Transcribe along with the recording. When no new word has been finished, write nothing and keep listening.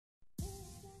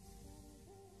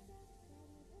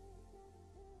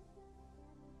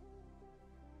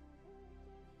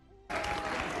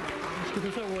Look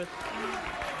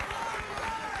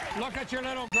at your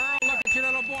little girl, look at your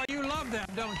little boy. You love them,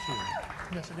 don't you?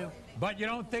 Yes, I do. But you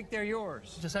don't think they're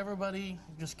yours? Just everybody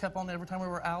just kept on, every time we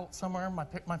were out somewhere,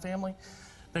 my family,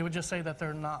 they would just say that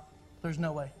they're not. There's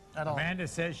no way at all. Amanda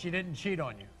says she didn't cheat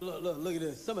on you. Look at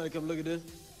this. Somebody come look at this.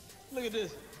 Look at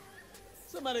this.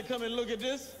 Somebody come and look at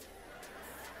this.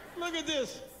 Look at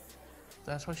this.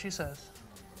 That's what she says.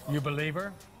 You believe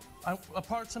her? A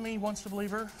part of me wants to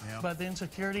believe her, Yeah. but the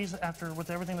insecurities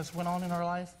with everything that's went on in our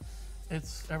life,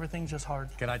 everything's just hard.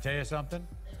 Can I tell you something?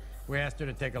 We asked her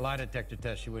to take a lie detector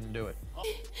test. She wouldn't do it.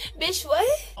 Bitch, what?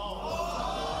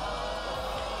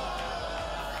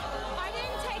 I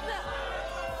didn't take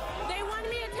they wanted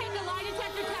me to take a lie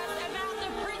detector test about the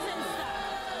prison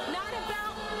stuff.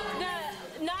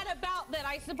 Not about that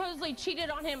I supposedly cheated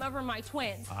on him over my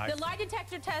twins. The lie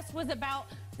detector test was about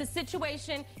the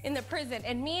situation in the prison,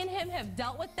 and me and him have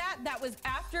dealt with that. That was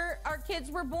after our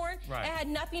kids were born. Right. It had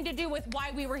nothing to do with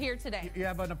why we were here today. You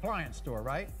have an appliance store,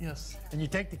 right? Yes. And you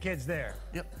take the kids there?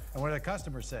 Yep. And what do the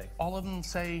customers say? All of them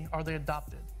say, are they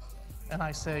adopted? And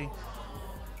I say,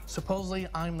 supposedly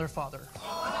I'm their father.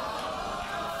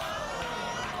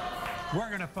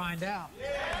 We're gonna find out.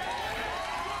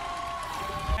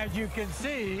 As you can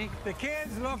see, the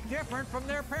kids look different from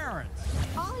their parents.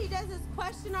 All he does is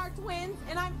question our twins,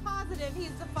 and I'm positive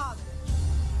he's the father.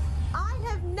 I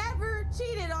have never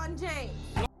cheated on James.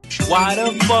 Why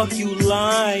the fuck you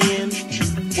lying?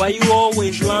 Why you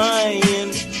always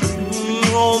lying?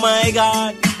 Oh my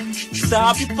God,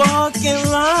 stop you fucking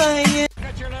lying. Look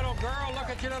at your little girl, look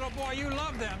at your little boy. You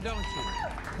love them, don't you?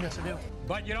 Yes, I do.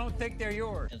 But you don't think they're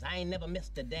yours? I ain't never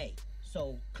missed a day.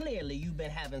 So clearly you've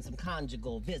been having some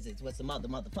conjugal visits with some other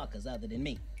motherfuckers other than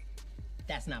me.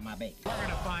 That's not my baby. We're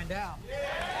gonna find out.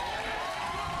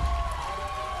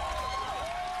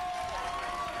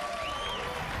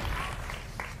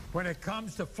 When it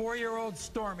comes to 4-year-old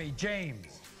Stormy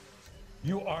James,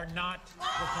 you are not the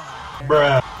father.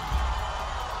 Bruh.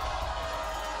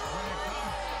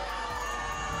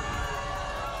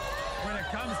 When it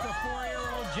comes to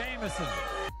 4-year-old Jameson,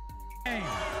 James,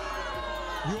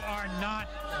 you are not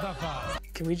the father.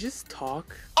 Can we just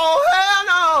talk? Oh hell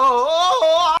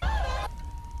no!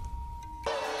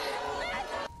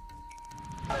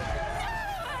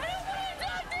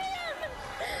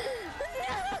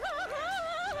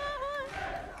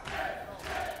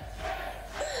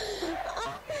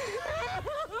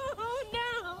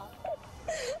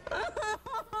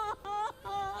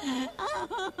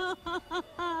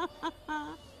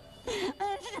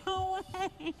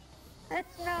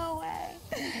 There's no way.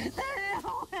 There's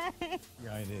no way.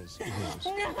 Yeah, it is. It is.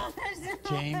 No, there's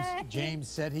no way. James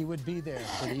said he would be there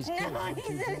for these kids. No,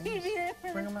 he said he'd be there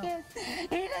for his kids.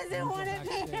 He doesn't want to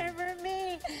be there for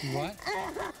me. What?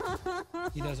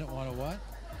 He doesn't want to what?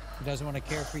 He doesn't want to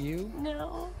care for you?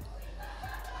 No.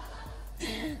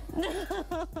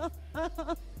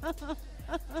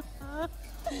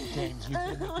 James, you've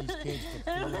been with these kids for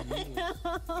 4 years.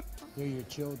 They're your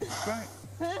children. Right.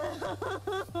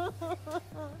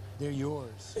 They're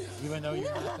yours. Even though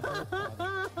you're not the birth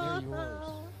father, they're yours.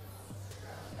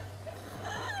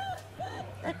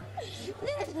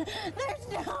 There's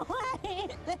no way.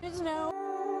 There's no